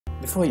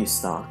Before you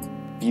start,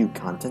 view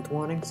content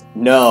warnings?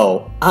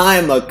 No,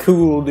 I'm a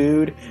cool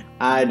dude.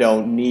 I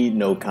don't need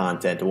no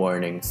content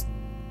warnings.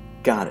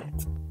 Got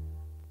it.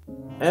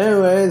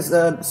 Anyways,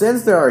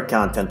 since there are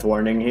content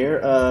warning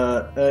here,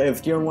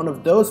 if you're one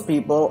of those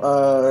people,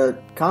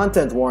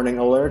 content warning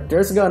alert,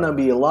 there's gonna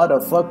be a lot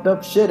of fucked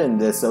up shit in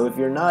this, so if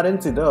you're not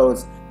into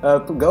those,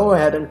 go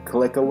ahead and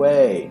click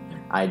away.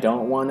 I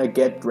don't want to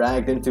get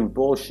dragged into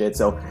bullshit,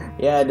 so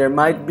yeah, there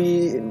might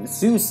be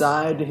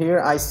suicide here.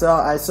 I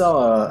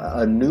saw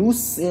a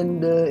noose in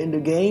the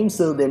game,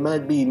 so there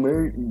might be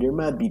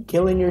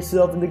killing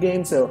yourself in the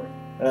game, so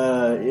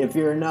if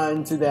you're not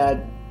into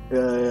that,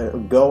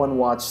 go and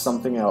watch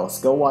something else.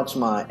 Go watch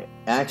my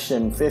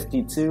Action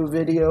 52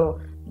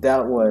 video.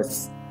 That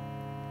was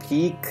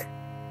peak.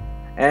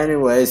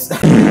 Anyways,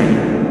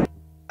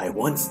 I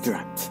once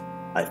dreamt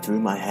I threw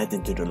my head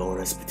into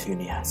Dolores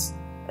Petunias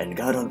and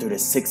got onto the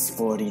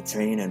 640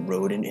 train and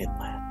rode in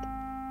inland.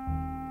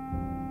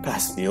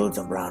 Past fields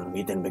of brown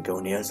wheat and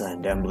begonias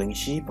and ambling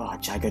sheep are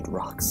jagged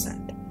rocks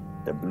and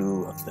the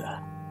blue of the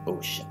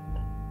ocean,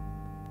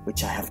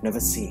 which I have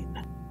never seen.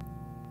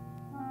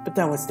 But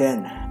that was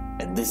then,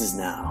 and this is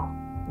now.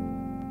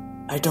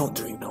 I don't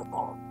dream no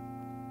more.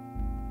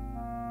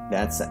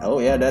 Oh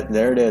yeah,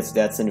 there it is.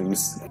 That's a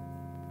noose.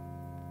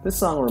 This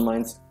song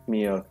reminds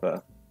me of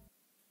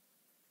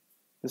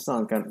this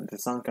song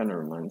kind of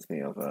reminds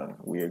me of a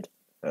weird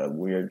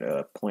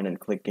point and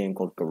click game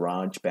called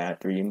Garage Bad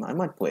Dream. I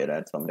might play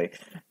that someday.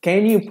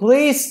 Can you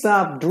please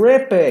stop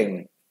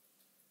dripping?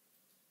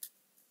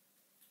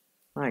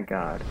 My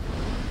God.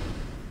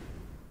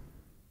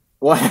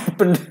 What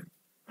happened?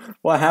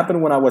 What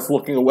happened when I was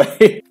looking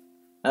away?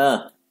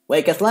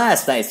 Wake at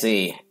last, I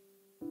see.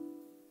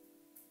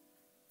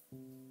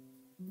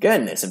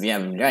 Goodness, if you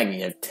haven't dragging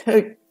your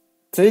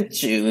toot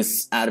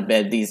juice out of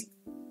bed these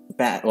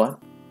what?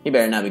 You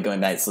better not be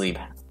going back to sleep.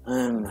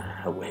 I'm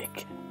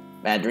awake.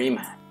 Bad dream?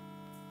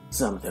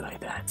 Something like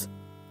that.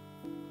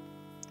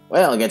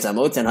 Well, get some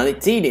oats and honey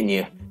tea, didn't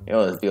you?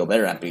 You'll feel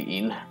better after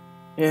eating.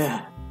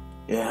 Yeah,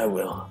 I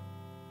will.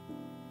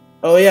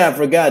 Oh yeah, I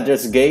forgot.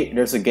 There's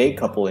a gay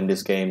couple in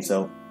this game,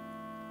 so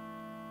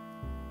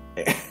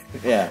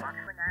yeah.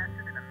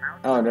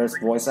 Oh, there's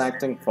voice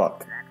acting.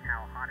 Fuck.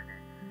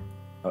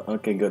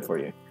 Okay, good for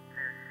you.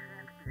 There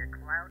shan't be a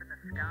cloud in the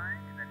sky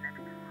in the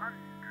next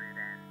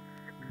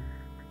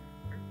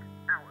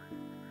 168 hours,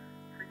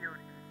 so you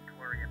don't need to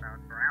worry about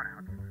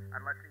brownouts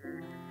unless the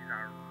ACs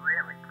are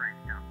really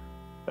cranked up.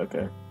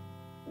 Okay.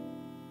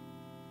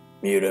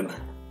 Mute him.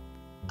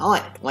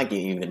 Like you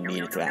even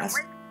needed to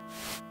ask.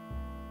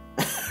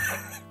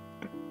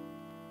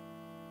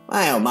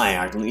 My oh my,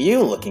 aren't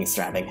you looking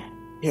strapping?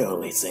 You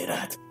always say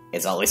that.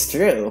 It's always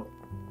true.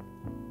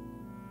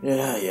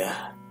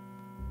 Yeah.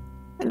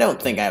 I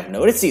don't think I've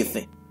noticed you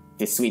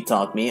sweet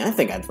talk me. I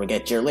think I'd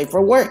forget you're late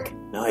for work.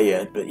 Not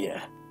yet, but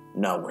yeah.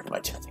 Not worth my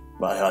chatting.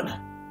 Bye, hon.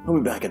 I'll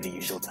be back at the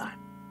usual time.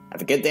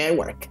 Have a good day at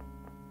work.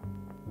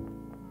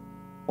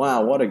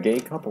 Wow, what a gay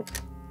couple.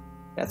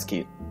 That's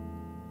cute.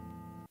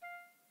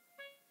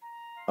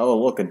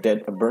 Oh, look, a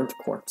burnt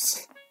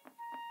corpse.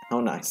 How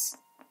nice.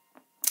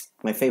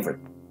 My favorite.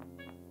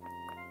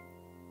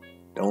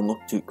 Don't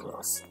look too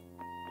close.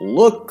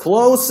 Look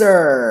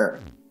closer!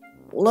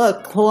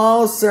 Look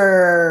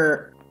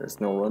closer!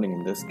 There's no running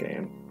in this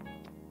game.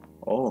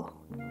 Oh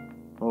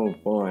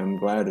boy, I'm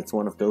glad it's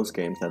one of those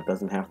games that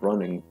doesn't have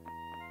running.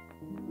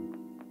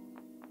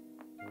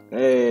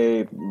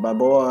 Hey, my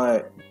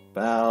boy,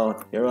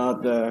 pal, you're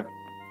out there.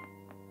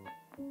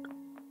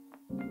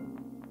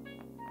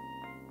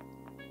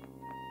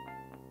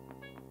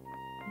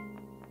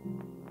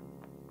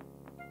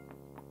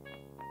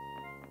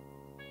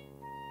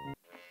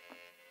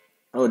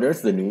 Oh,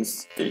 there's the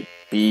news.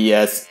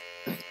 PSA: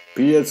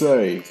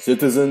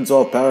 citizens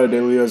of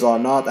Paradelias are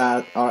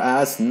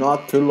asked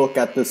not to look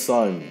at the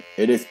sun.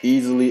 It is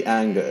easily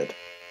angered.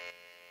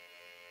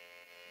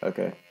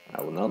 Okay,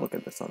 I will not look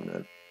at the sun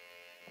then.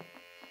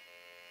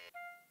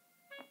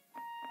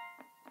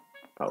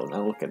 I will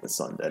not look at the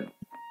sun then.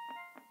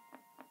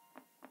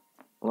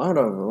 A lot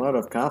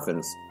of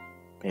coffins.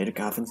 Pay the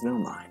coffins no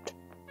mind.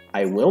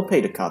 I will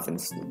pay the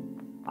coffins.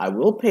 I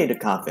will pay the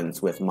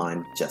coffins with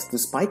mine just to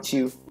spite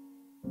you.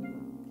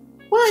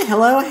 Why,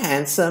 hello,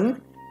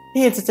 handsome.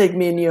 Here to take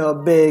me in your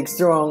big,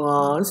 strong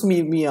arms,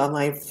 meet me on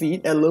my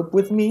feet, elope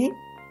with me?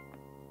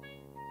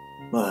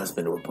 My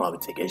husband will probably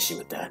take issue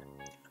with that.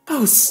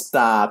 Oh,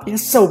 stop. You're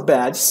so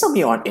bad. Just tell me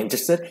you aren't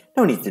interested.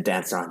 No need to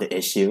dance around the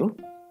issue.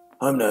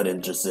 I'm not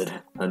interested,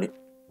 honey.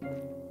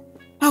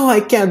 Oh, I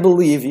can't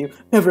believe you.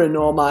 Never in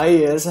all my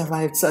years have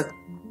I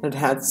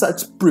had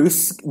such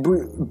brusque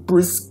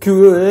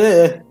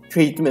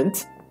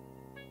treatment.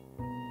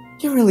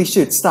 You really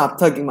should stop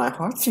tugging my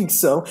heartstrings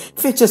so.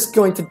 If you're just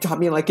going to drop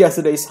me like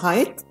yesterday's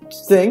height,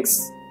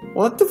 thanks.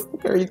 What the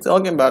fuck are you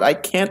talking about?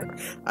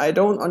 I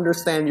don't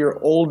understand your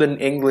olden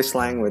English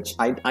language.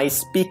 I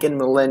speak in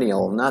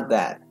millennial, not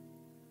that.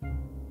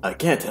 I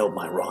can't help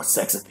my raw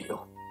sex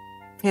appeal.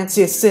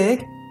 Fancy a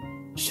cig?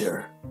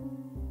 Sure.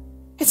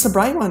 It's a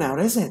bright one out,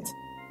 isn't it?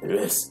 It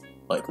is.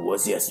 like it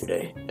was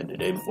yesterday, and the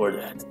day before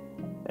that,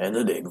 and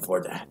the day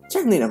before that.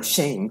 Certainly no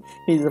shame,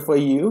 neither for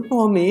you,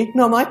 nor me,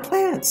 nor my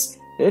plants.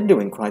 They're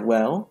doing quite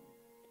well.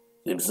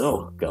 Seems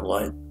so. Got a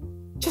light?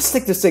 Just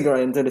stick the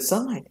cigarette into the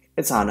sunlight.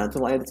 It's hard enough to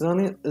light it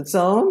on its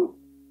own.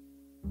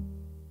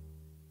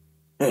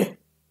 Hey,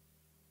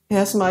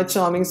 Yes, my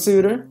charming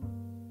suitor.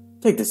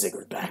 take the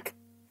cigarette back.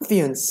 If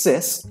you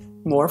insist,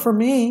 more for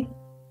me.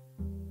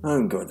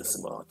 I'm going to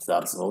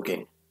stop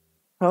smoking.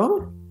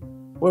 Oh?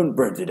 Wouldn't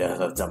burn to death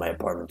outside my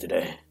apartment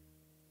today.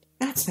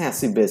 That's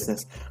nasty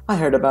business. I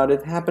heard about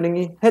it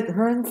happening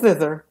hither and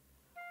thither.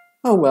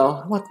 Oh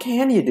well, what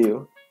can you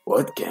do?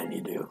 What can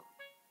you do?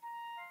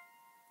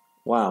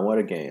 Wow, what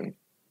a game.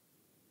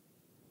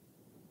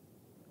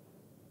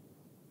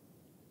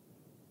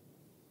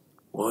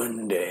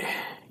 One day,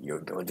 you're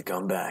going to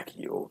come back,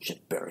 you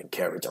ocean-bearing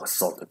carriage of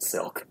salted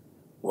silk.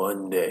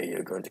 One day,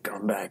 you're going to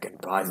come back,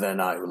 and Python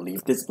and I will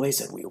leave this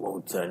place, and we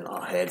won't turn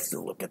our heads to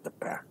look at the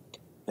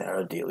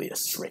Paradelia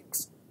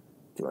shrinks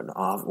to an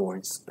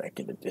off-orange speck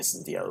in the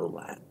distant yellow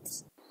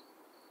lands.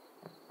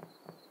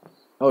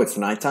 Oh, it's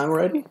nighttime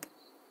already?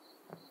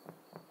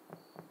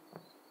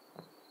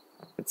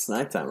 It's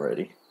nighttime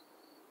already.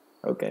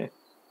 Okay.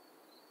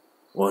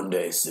 One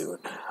day soon,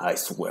 I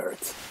swear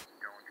it.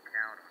 Don't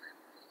count on it.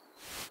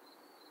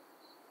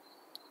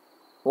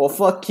 Well,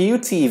 fuck you,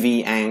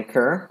 TV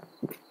anchor.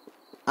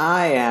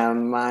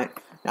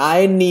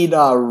 I need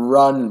a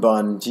run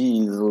bun.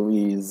 Jeez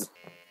Louise.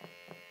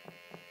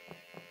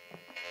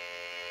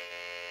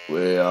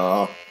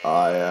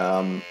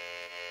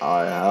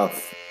 I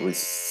have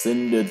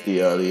rescinded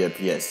the earlier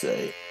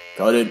PSA.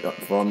 Cut it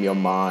from your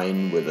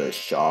mind with a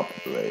sharp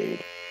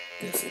blade.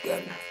 This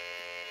again.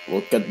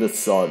 Look at the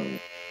sun,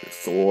 the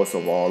source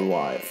of all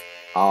life,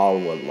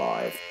 our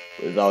life.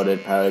 Without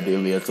it,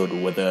 Paradelius would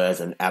wither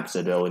as an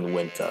absidel in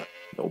winter.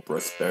 No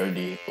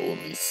prosperity,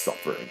 only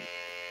suffering.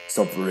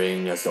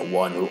 Suffering as the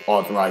one who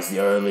authorized the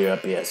earlier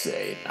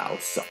PSA now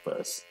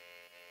suffers.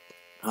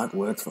 Hot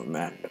words from a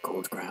man in the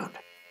cold ground.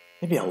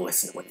 Maybe I'll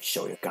listen when you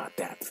show your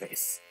goddamn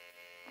face.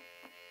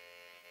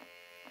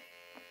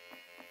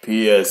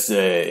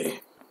 PSA.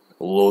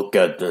 Look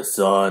at the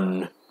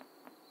sun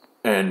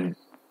and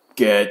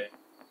get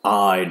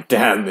eye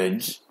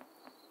damage.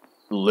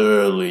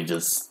 Literally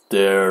just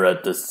stare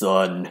at the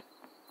sun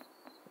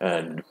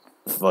and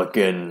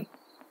fucking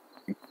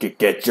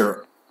get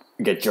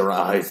your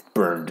eyes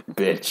burned,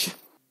 bitch.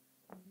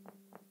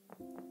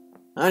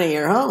 Honey,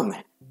 you're home.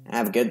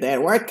 Have a good day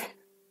at work?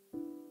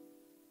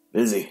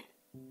 Busy,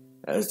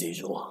 as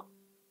usual.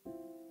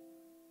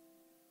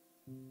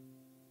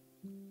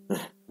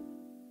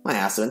 My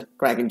husband,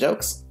 cracking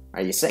jokes.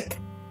 Are you sick?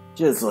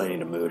 Just lighting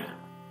the mood.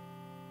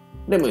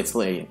 The mood's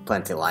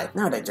plenty light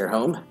now that you're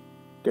home.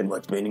 Get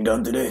much painting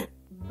done today?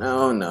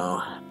 Oh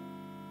no.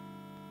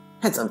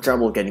 Had some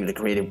trouble getting the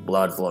creative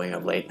blood flowing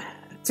of late.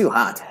 Too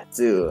hot.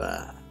 Too,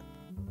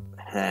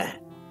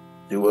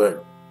 Do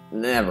what?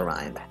 Never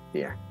mind.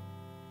 Here.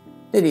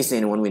 Did you see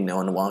anyone we know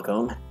on the walk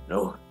home?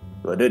 No,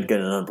 but I did get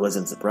an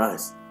unpleasant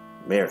surprise.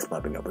 Mayor's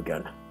popping up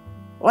again.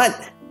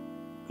 What?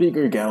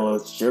 Speaker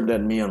Gallows chirped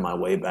at me on my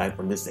way back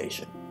from the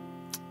station.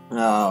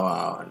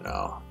 Oh,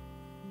 no.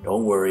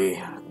 Don't worry,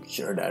 I'm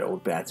sure that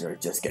old bastard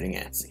is just getting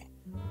antsy.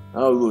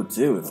 I would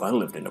too if I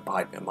lived in a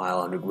pipe a mile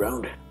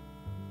underground.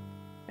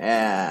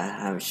 Yeah,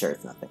 I'm sure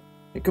it's nothing.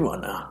 Hey, come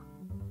on now.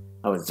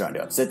 I was trying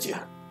to upset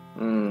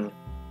you.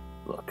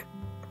 Look,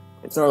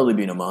 it's hardly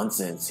been a month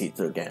since he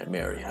took Aunt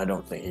Mary. I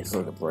don't think he's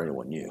looking for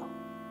anyone new.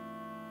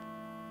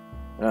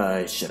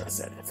 I should have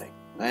said anything.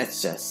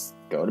 Let's just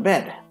go to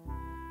bed.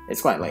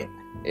 It's quite late.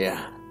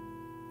 Yeah,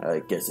 I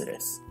guess it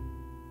is.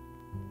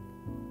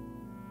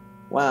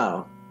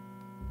 Wow.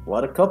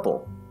 What a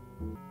couple.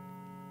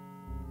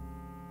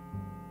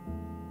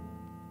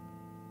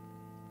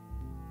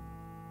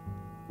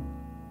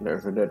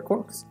 There's a dead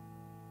corpse.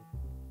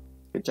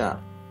 Good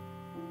job.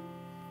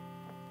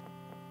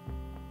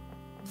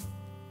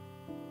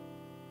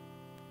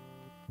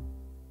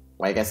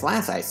 Wake us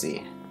last, I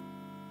see.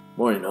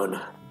 Morning,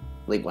 hon.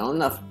 Sleep well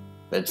enough.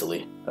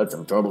 Eventually, had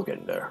some trouble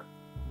getting there.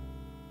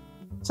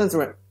 Seems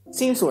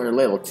we're a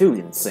little too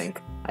in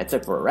sync. I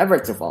took forever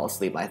to fall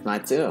asleep last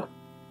night too.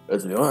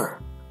 As we are.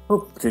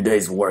 Hope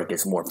today's work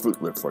is more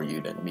fruitful for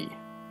you than me.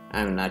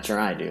 I'm not sure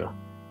I do.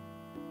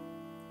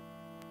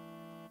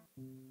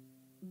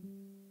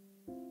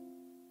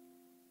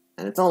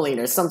 And it's only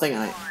there's something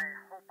I hope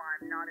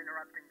I'm not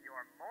interrupting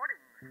your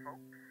mornings,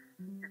 folks,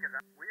 because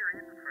we're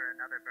in for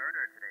another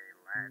burner today,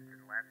 lads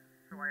and lasses,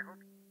 so I hope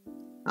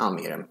I'll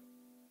mute him.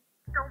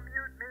 don't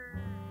mute me.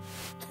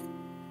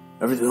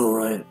 Everything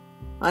alright?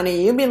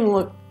 Honey, you've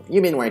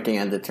been working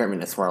on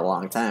Determinus for a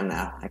long time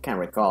now. I can't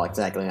recall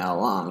exactly how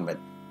long, but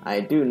I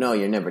do know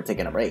you're never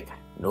taking a break.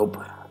 Nope.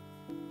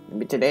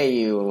 Maybe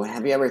today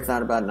have you ever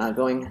thought about not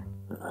going?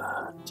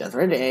 Just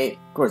for a day.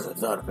 Of course I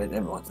thought of it.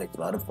 Everyone thinks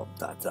about it from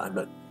time to time,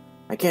 but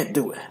I can't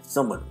do it.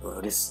 Someone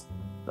notice.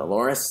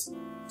 Dolores?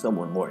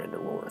 Someone more than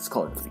Dolores.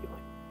 Call it a feeling.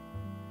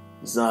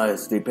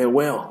 Besides, they pay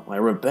well. I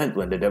repent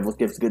when the devil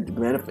gives good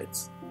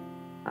benefits.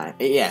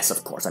 Yes,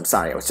 of course. I'm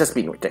sorry. I was just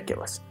being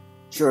ridiculous.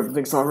 Sure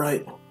everything's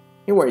alright?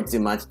 You worry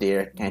too much,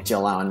 dear. Can't you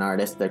allow an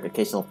artist their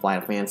occasional flight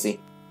of fancy?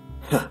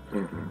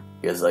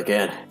 Guess I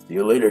can. See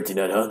you later,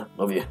 T-Nut, huh?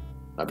 Love you.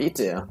 Love you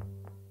too.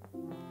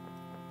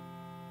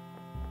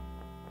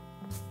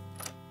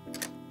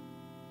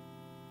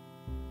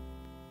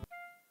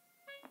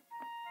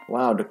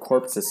 Wow, the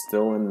corpse is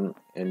still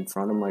in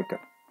front of my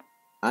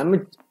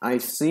I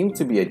seem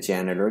to be a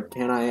janitor.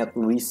 Can I at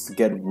least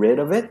get rid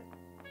of it?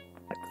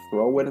 Like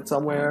throw it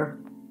somewhere?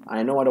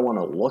 I know I don't want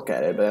to look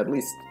at it, but at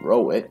least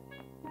throw it.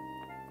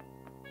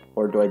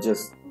 Or do I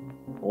just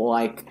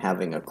like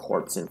having a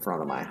corpse in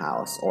front of my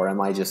house? Or am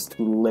I just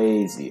too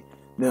lazy?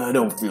 No, I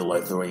don't feel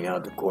like throwing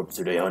out the corpse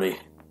today, honey.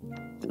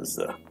 Just,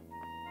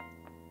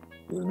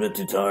 I'm a bit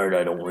too tired.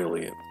 I don't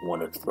really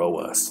want to throw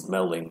a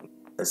smelly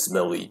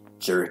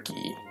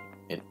jerky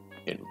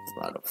in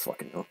front of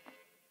fucking...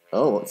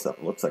 Oh,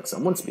 it looks like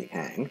someone's being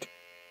hanged.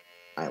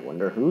 I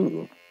wonder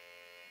who.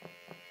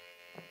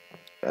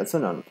 That's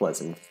an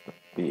unpleasant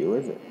view,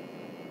 is it?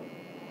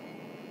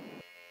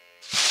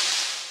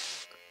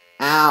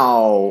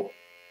 Ow!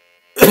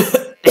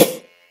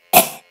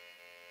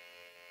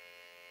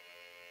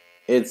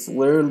 It's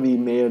literally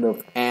made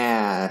of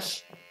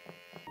ash.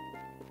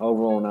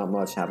 Overall, not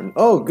much happened.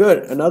 Oh,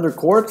 good! Another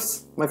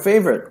corpse? My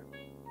favorite.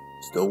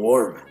 Still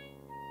warm.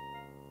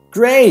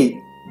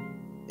 Great!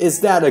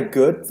 Is that a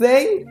good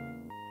thing?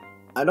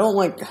 I don't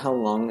like how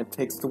long it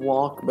takes to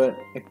walk, but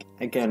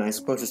again, I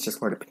suppose it's just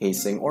for the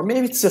pacing. Or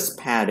maybe it's just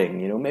padding,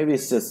 you know? Maybe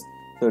it's just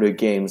sort of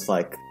games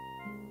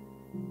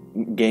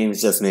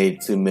just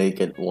made to make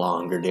it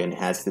longer than it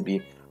has to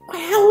be. Why,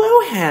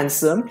 hello,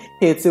 handsome.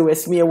 Here to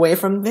whisk me away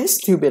from this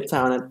two-bit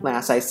town at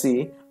last, I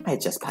see. I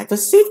just packed a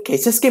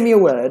suitcase. Just give me a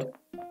word.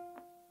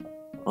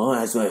 Oh,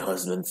 as my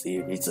husband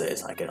sees, he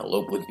says I can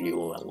elope with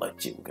you and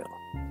let you go.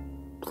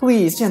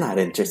 Please, you're not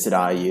interested,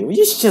 are you?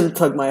 You shouldn't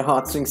tug my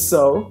heartstrings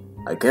so.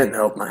 I can't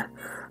help my...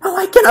 Oh,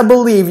 I cannot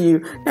believe you!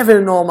 Never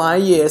in all my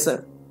years... This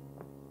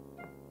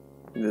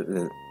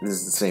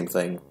is the same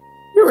thing.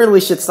 You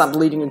really should stop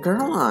leading a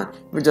girl on.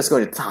 We're just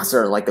going to toss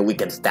her like the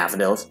weekend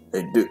daffodils.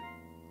 Hey, dude.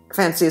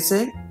 Fancy a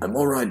cig? I'm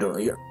alright,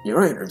 don't you?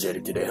 You're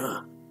energetic today,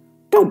 huh?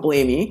 Don't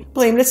blame me.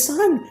 Blame the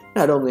sun.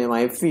 Not only am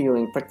I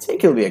feeling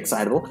particularly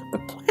excitable,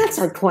 but plants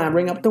are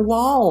clambering up the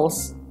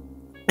walls.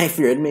 I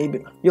fear it may be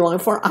long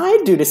before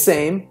I do the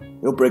same.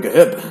 You'll break a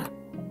hip.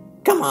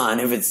 Come on,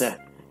 if it's a...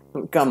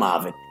 Come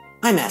off it.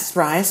 I'm as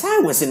spry as I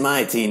was in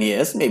my teen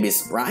years, maybe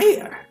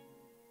spryer.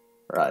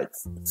 Right.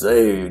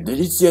 Say, did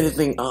you see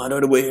anything odd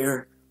on the way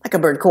here? Like a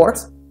burnt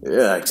corpse?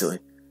 Yeah, actually.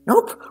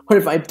 Nope. What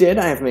if I did?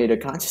 I have made a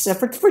conscious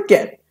effort to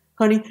forget.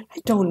 Honey, I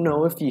don't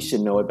know if you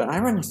should know it, but I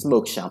run a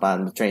smoke shop out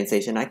in the train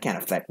station. I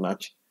can't affect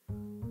much.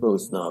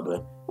 Most not,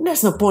 but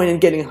there's no point in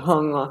getting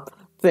hung on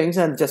things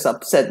that just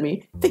upset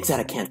me. Things that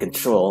I can't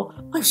control.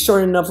 I'm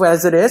short enough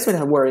as it is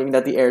without worrying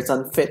that the air's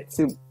unfit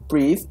to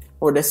breathe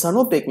or the sun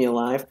will bake me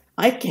alive.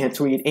 I can't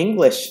read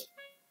English.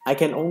 I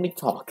can only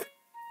talk.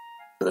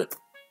 But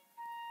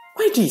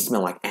why do you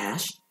smell like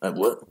ash?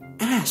 What?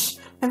 Ash.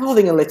 I'm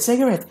holding a lit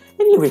cigarette,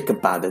 and you reek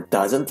about a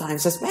dozen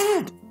times as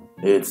bad.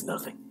 It's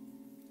nothing.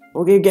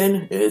 Okay,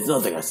 again? It's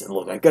nothing, I said.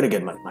 Look, I gotta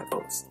get my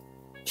post.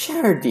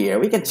 Sure, dear.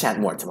 We can chat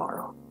more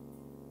tomorrow.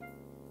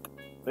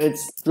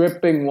 It's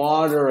dripping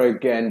water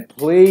again.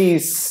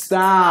 Please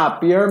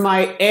stop. You're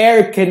my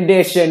air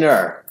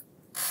conditioner.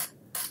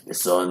 The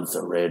sun's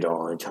a red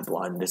orange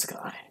blonde in the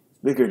sky. It's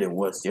bigger than it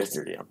was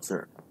yesterday, I'm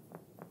certain.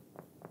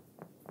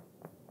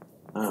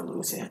 I'm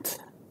losing it.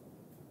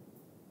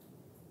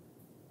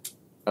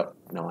 Oh,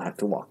 no, I have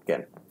to walk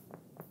again.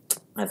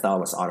 I thought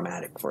it was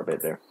automatic for a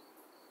bit there.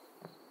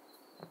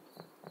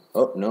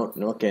 Oh, no,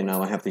 okay,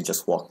 now I have to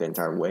just walk the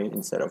entire way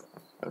instead of...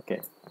 Okay.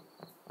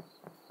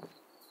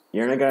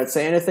 You're not gonna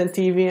say anything,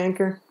 TV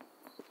anchor?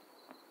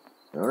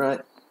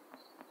 Alright.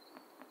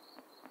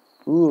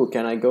 Ooh,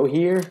 can I go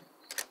here?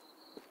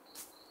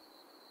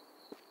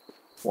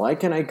 Why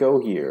can I go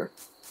here?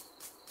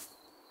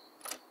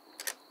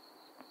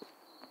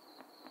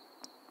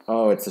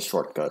 Oh, it's a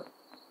shortcut.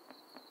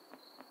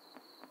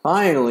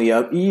 Finally,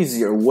 an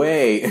easier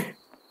way.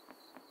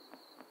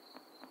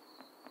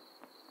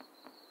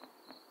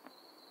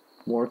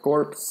 More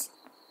corpse.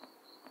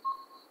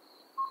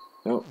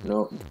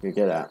 No, you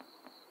get out.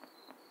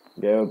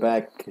 Go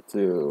back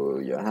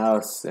to your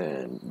house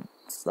and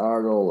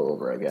start all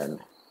over again.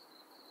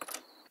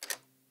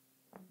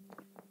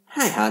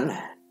 Hi, hon.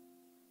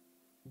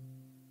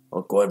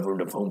 I'll go over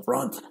to the home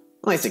front.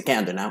 At least you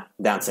can do now.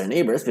 Downstairs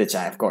neighbors, which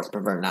I of course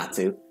prefer not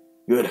to.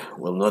 Good.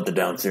 Well, not the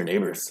downstairs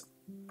neighbors.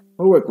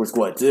 My work was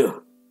quiet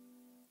too.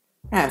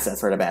 Perhaps that's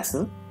for the best,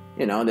 huh?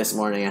 You know, this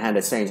morning I had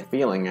a strange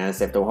feeling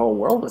as if the whole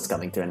world was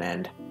coming to an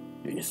end.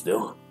 Do you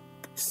still?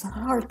 It's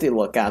hard to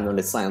look out on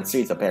the silent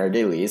streets of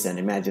Paradilis and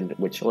imagine the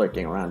witch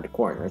lurking around the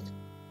corners.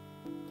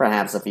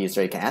 Perhaps a few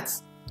stray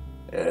cats?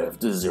 If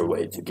this is your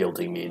way to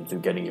guilting me into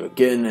getting you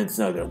again, it's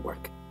not gonna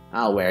work.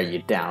 I'll wear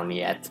you down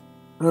yet.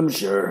 I'm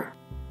sure.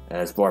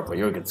 As far as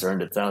you're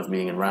concerned, the town's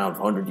being around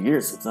for 100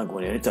 years. It's not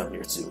going anytime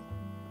near soon.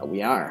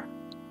 We are.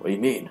 What do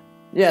you mean?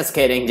 Just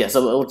kidding, just a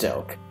little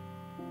joke.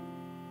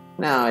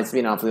 Now it's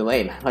been awfully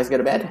late. Let's go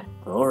to bed.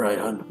 Alright,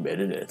 hon, bed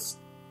it is.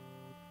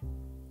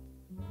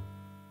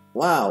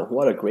 Wow,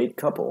 what a great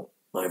couple.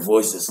 My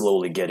voice is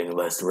slowly getting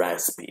less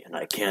raspy, and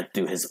I can't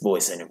do his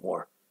voice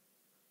anymore.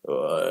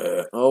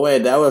 Oh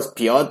wait, that was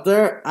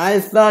Piotr? I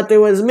thought it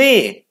was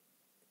me!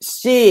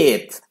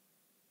 Shit!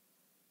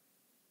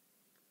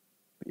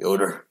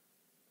 Piotr?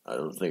 I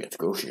don't think it's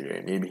kosher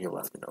there. Maybe he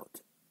left a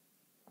note.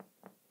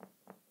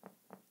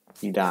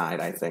 He died,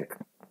 I think.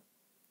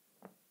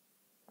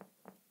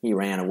 He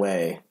ran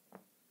away.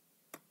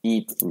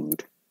 Eat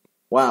food.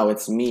 Wow,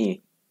 it's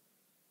me.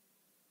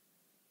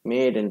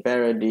 Made in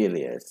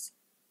Paradelius.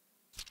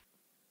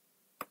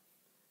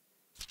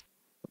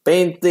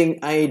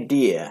 Painting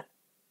idea.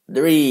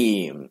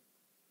 Dream.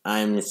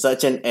 I'm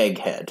such an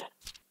egghead.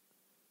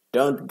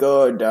 Don't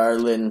go,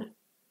 darling.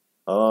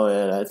 Oh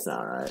yeah, that's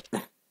not right.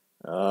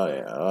 Oh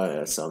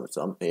yeah,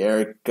 some.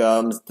 Here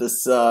comes the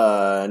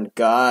sun.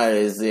 God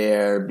is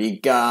here.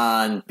 Be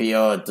gone,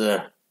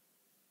 Piotr.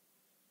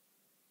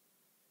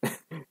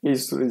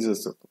 he's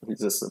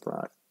just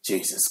surprised.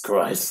 Jesus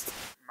Christ.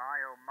 My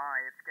oh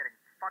my, it's getting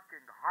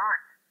fucking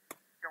hot.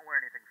 Don't wear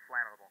anything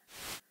flammable.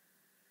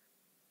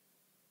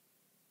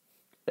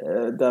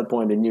 At that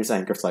point, the news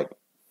anchor's like,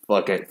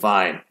 Fuck it,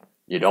 fine.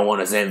 You don't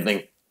want to say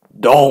anything?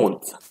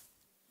 Don't!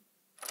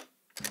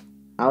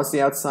 how's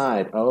the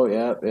outside? Oh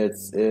yeah,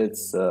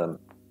 it's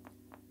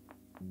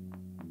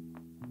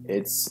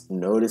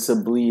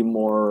noticeably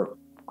more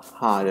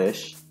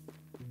hottish.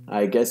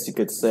 I guess you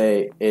could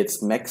say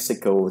it's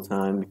Mexico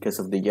time because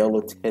of the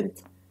yellow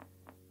tint.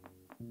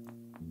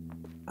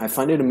 I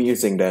find it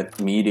amusing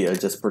that media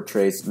just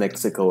portrays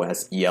Mexico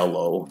as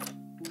yellow.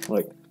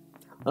 Like,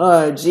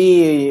 oh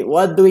gee,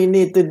 what do we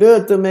need to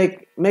do to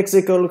make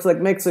Mexico look like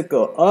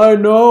Mexico? I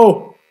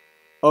know!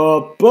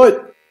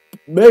 But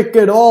make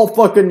it all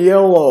fucking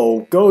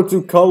yellow. Go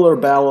to color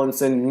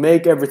balance and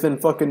make everything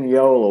fucking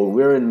yellow.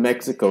 We're in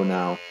Mexico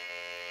now.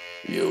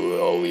 You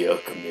owe your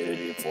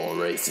community for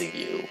raising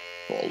you,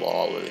 for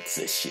all of its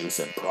issues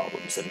and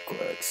problems and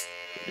quirks.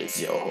 It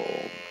is your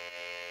home.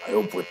 I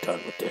hope we're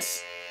done with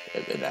this.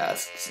 If it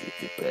asks you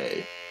to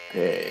pay,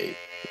 pay.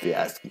 If it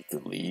asks you to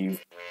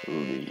leave,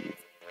 leave.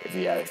 If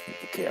he asks you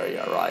to carry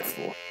a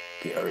rifle,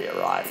 carry a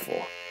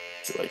rifle.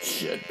 So it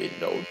should be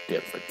no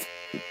different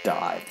to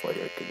die for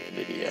your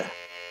community.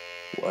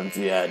 Once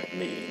you had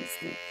means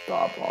to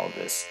stop all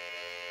this,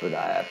 but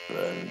I have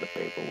burned the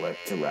paperwork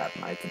to wrap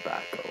my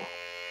tobacco.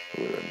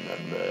 We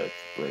remember to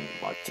bring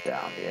much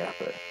down here,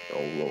 but no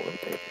rolling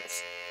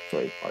papers, so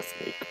it must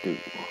make do.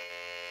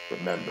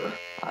 Remember,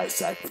 I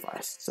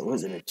sacrificed, so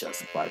isn't it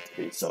justified to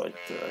be so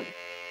endured?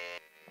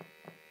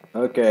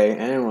 Okay,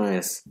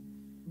 anyways.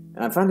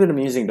 I find it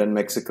amusing that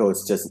Mexico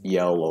is just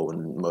yellow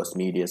in most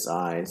media's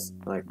eyes.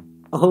 Like,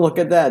 oh look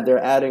at that,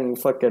 they're adding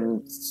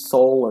fucking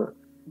solar.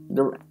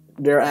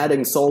 They're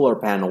adding solar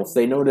panels.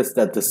 They noticed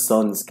that the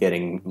sun's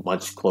getting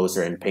much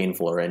closer and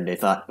painfuler, and they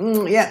thought,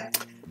 yeah,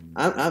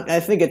 I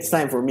think it's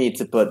time for me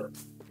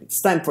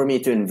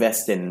to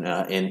invest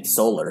in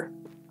solar.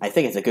 I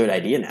think it's a good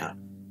idea now.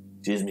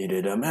 Excuse me,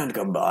 did a man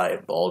come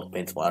by? Bald,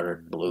 paint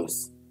splattered,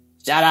 blues.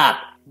 Shut up!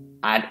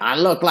 I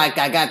look like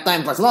I got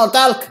time for small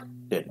talk.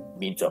 Didn't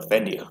mean to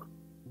offend you.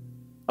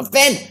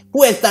 Offend?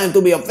 Who has time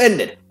to be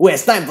offended? Who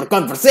has time for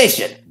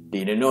conversation?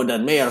 Did you know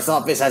that mayor's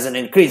office hasn't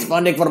increased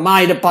funding for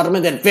my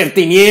department in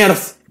 15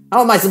 years?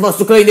 How am I supposed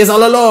to clean this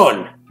all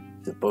alone?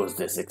 Suppose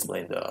this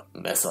explained the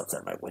mess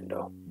outside my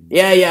window.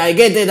 Yeah, I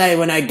get it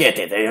when I get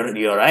it.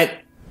 You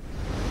alright?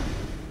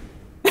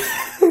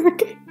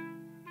 Okay.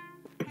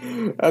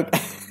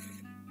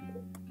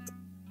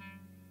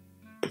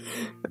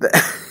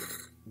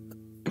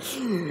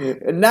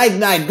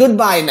 Night.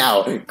 Goodbye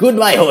now.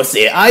 Goodbye,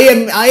 Jose. I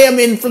am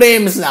in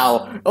flames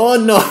now. Oh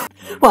no.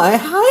 Why,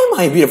 hi,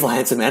 my beautiful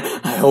handsome man.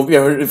 I hope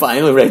you're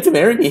finally ready to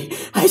marry me.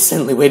 I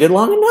suddenly waited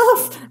long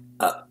enough.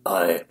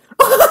 I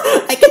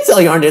can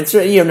tell you aren't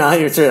interested. You're not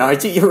interested,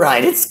 aren't you? You're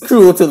right. It's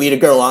cruel to lead a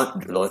girl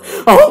on. Oh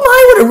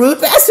my, what a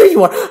rude bastard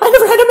you are. I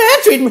never had a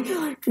man treat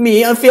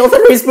me unfaithful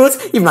under his boots.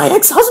 Even my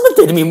ex-husband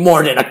did me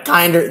more than a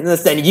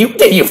kindness than you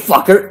did, you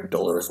fucker.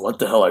 Dolores, what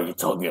the hell are you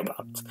talking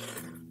about?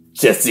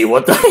 Jesse,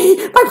 what the?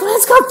 My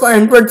plants caught fire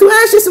and burned to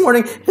ashes this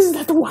morning. Isn't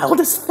that the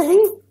wildest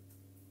thing?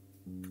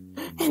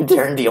 And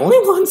they're the only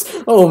ones.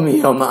 Oh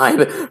me, oh my.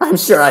 But I'm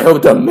sure I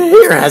hope the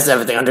mayor has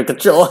everything under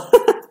control.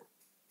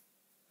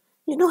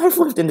 You know, I've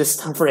lived in this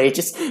town for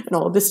ages, and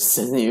all this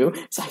is new.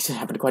 It's actually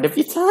happened quite a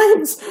few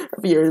times.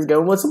 A few years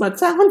ago, most of my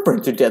town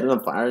burned to death in a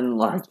fire, and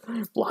large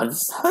blood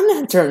sun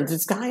and turned the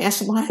sky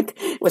ash black.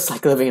 It was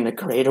like living in a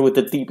crater with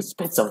the deepest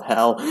pits of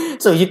hell.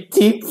 So you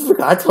deep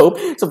forgot hope,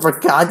 so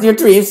forgot your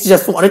dreams,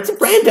 just wanted to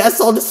brand us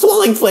all the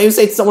swelling flames,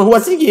 say someone who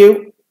wasn't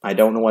you. I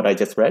don't know what I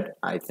just read.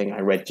 I think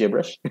I read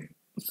gibberish.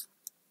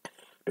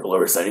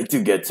 Dolores, I need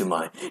to get to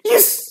my... Your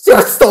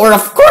store,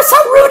 of course,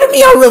 how rude of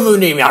me, how rude of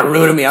me, how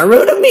rude of me, how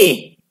rude of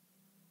me.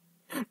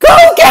 Go,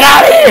 get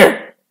out of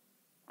here!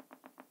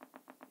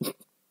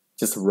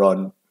 Just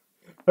run.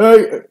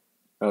 Hey!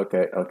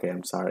 Okay,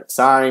 I'm sorry.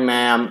 Sorry,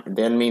 ma'am.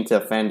 Didn't mean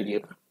to offend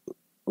you.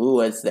 Ooh,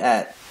 what's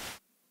that?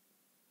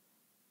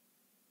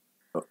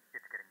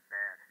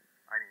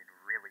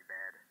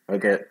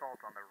 Okay.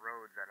 Asphalt on the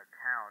roads out of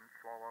town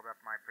swallowed up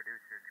my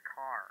producer's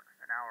car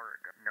an hour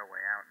ago. No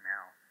way out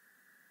now.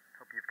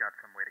 Hope you've got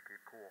some way to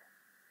keep cool.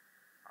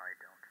 I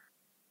don't.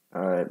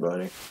 Alright,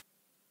 buddy.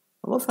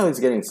 I love how he's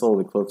getting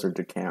slowly closer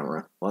to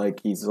camera. Like,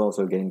 he's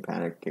also getting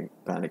panicked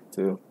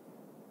too.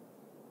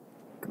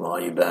 Come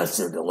on, you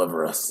bastard,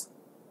 deliver us.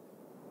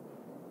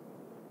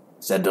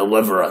 Said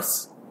deliver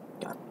us.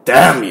 God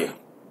damn you!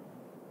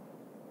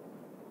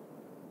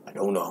 I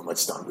don't know how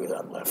much time we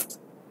have left.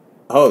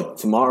 Oh,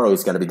 tomorrow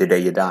is gonna be the day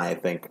you die, I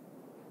think.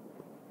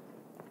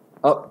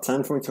 Oh,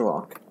 time for me to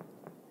walk.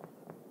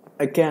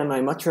 Again,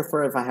 I much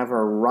prefer if I have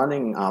a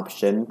running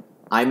option.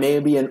 I may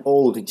be an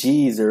old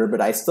geezer,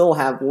 but I still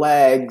have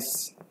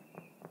legs.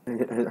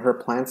 Her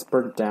plants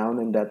burnt down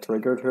and that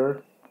triggered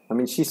her. I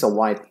mean, she's a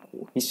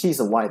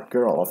white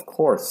girl, of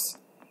course.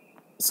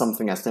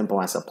 Something as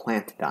simple as a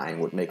plant dying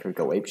would make her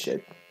go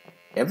apeshit.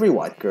 Every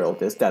white girl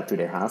does that to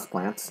their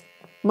houseplants.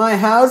 My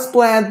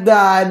houseplant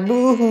died,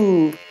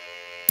 boo-hoo!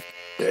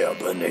 They are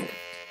burning.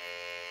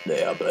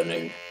 They are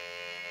burning.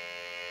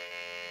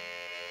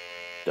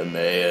 The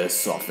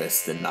mayor's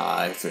office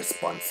denies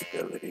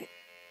responsibility.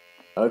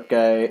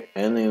 Okay,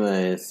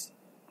 anyways,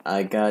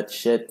 I got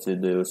shit to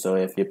do, so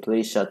if you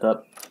please shut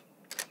up.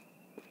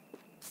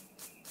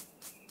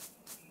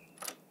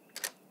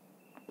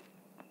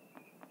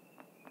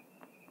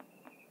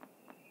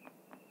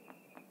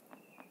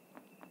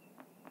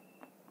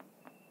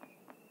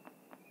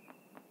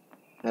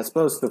 I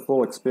suppose the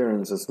full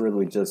experience is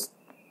really just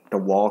the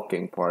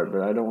walking part,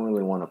 but I don't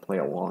really want to play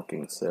a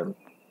walking sim.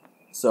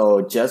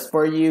 So, just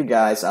for you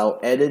guys, I'll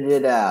edit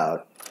it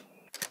out.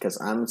 Because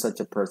I'm such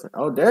a person.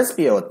 Oh, there's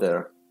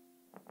Piotr.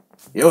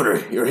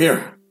 Piotr, you're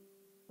here.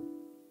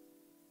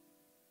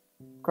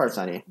 Of course,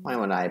 honey. Why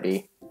would I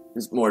be?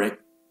 This morning.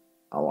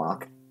 I'll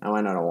walk. I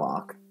went on a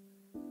walk.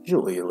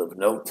 Usually you leave a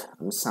note.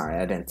 I'm sorry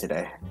I didn't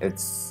today.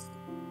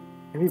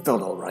 Have you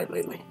felt alright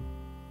lately?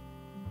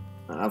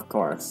 Of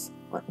course.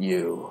 But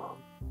you...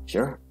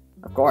 Sure?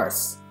 Of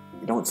course.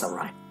 You don't sound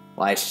right.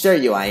 Well, I assure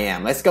you I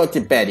am. Let's go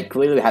to bed. You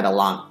clearly had a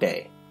long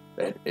day.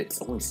 But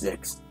it's only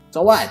 6.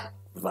 So what?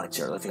 Fine,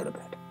 sure. Let's go to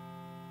bed.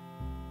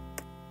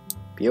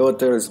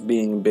 Piotr's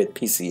being a bit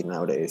PC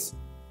nowadays.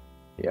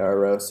 He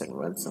arose and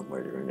went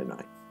somewhere during the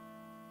night.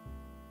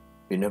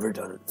 He'd never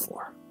done it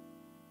before.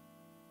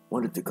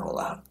 Wanted to call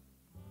out.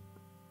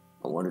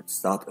 I wanted to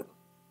stop him.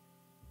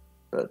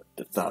 But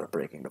the thought of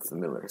breaking the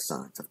familiar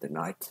silence of the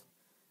night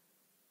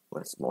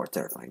was more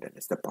terrifying than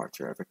his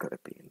departure ever could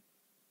have been.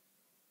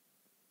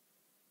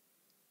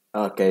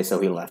 Okay, so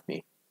he left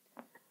me.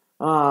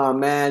 Oh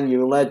man,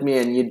 you left me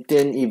and you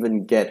didn't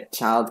even get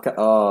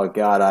oh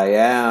god,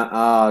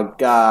 oh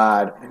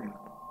god.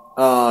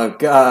 Oh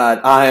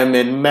god, I am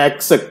in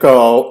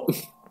Mexico.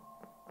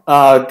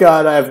 Oh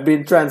god, I've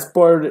been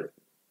transported.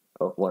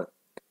 Oh, what?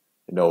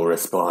 No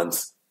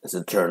response. This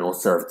eternal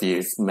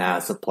surface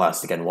mass of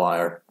plastic and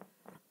wire.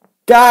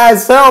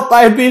 Guys, help!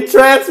 I've been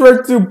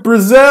transferred to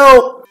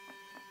Brazil!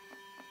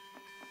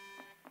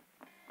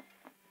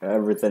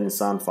 Everything's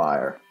on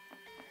fire.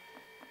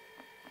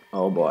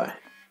 Oh boy.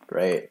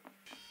 Great.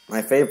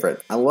 My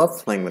favorite. I love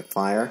playing with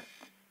fire.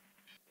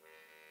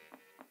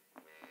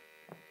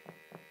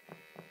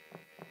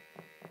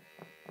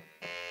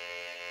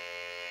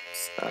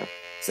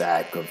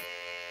 Sacrifice.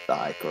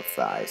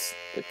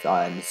 The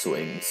time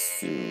swings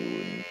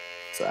soon.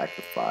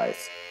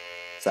 Sacrifice,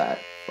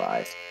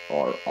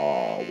 or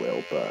all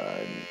will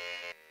burn.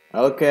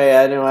 Okay,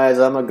 anyways,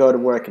 I'm gonna go to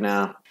work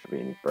now.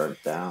 Being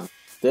burnt down.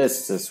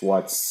 This is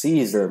what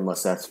Caesar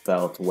must have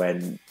felt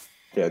when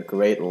the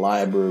great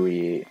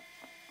library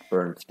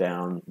burnt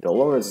down.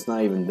 Dolores is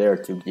not even there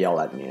to yell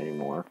at me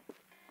anymore.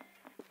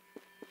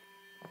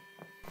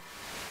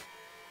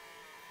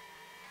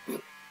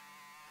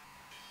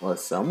 Well,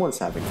 someone's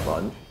having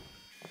fun.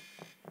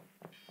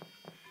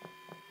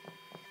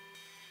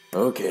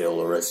 Okay,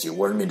 Dolores, you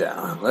wore me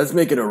down. Let's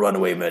make it a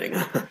runaway meeting.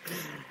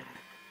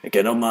 I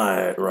can on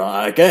my...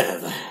 I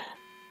can.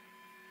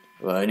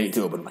 Well, I need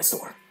to open my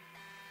store.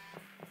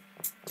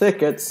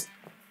 Tickets.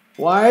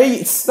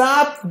 Why?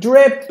 Stop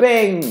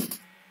dripping!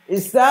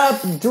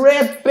 Stop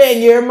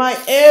dripping! You're my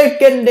air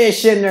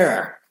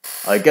conditioner!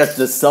 I guess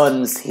the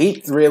sun's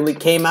heat really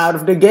came out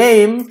of the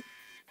game.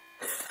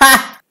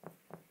 Ha!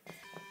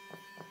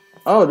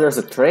 Oh, there's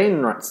a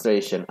train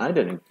station. I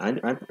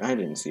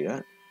didn't see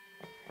that.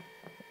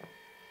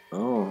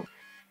 Oh.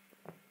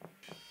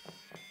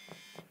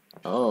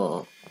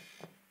 Oh.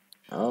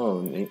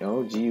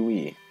 Oh, gee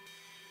wee.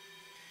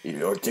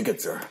 Your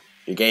ticket, sir.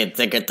 You gave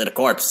ticket to the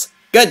corpse.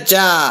 Good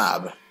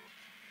job!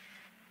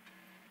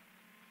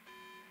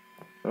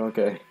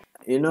 Okay.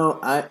 You know,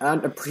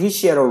 I'd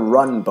appreciate a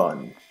run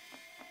button.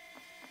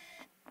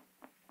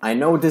 I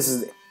know this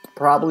is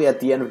probably at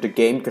the end of the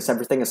game because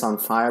everything is on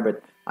fire,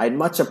 but I'd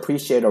much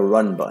appreciate a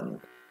run button.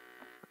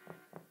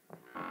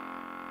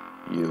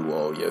 You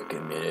owe your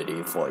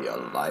community for your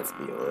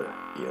livelihood,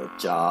 your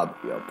job,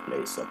 your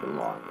place of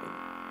belonging.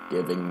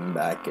 Giving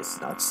back is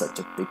not such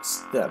a big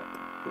step.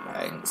 To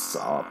hang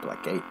saw,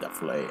 placate the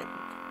flame.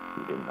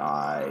 He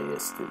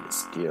denies to the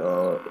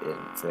skill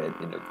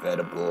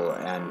inevitable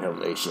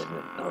annihilation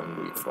and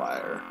hungry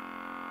fire.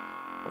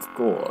 Of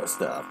course,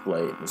 the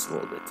flames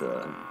will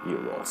return. You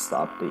will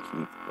stop the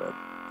heat for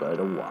but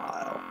a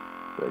while.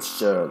 But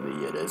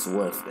surely it is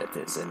worth it,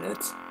 isn't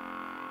it?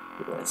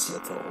 Yes, you're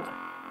told.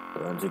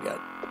 Run to get.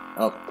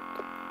 Oh.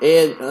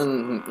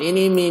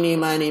 Eeny, meeny,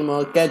 miny,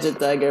 mo, catch a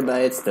tiger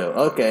by its toe.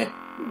 Okay.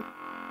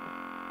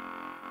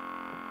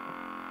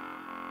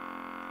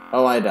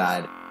 Oh, I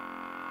died.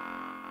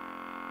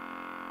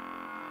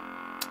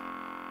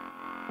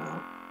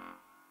 Oh.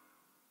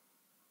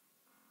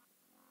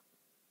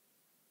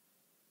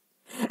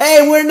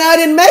 Hey, we're not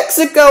in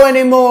Mexico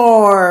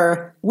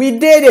anymore! We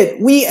did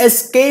it! We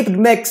escaped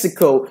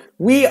Mexico!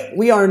 We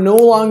are no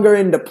longer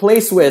in the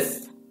place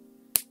with...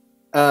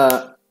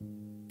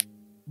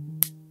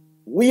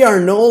 We are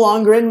no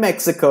longer in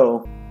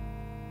Mexico!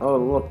 Oh,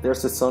 look,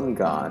 there's the sun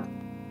god.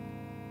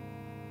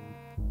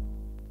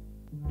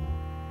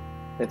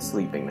 It's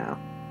sleeping now.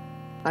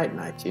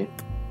 Night, you.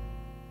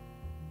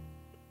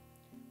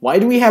 Why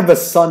do we have a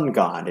sun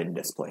god in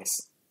this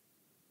place?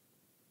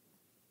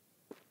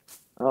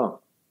 Oh.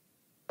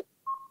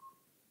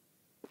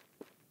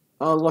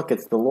 Oh, look,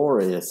 it's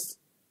Dolores.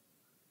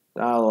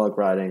 Dialogue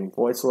writing,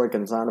 voice work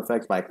and sound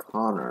effects by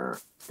Connor.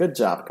 Good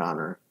job,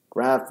 Connor.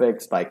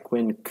 Graphics by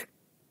Quink.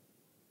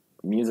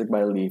 Music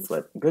by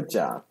Leaflet. Good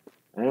job.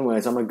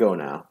 Anyways, I'm gonna go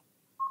now.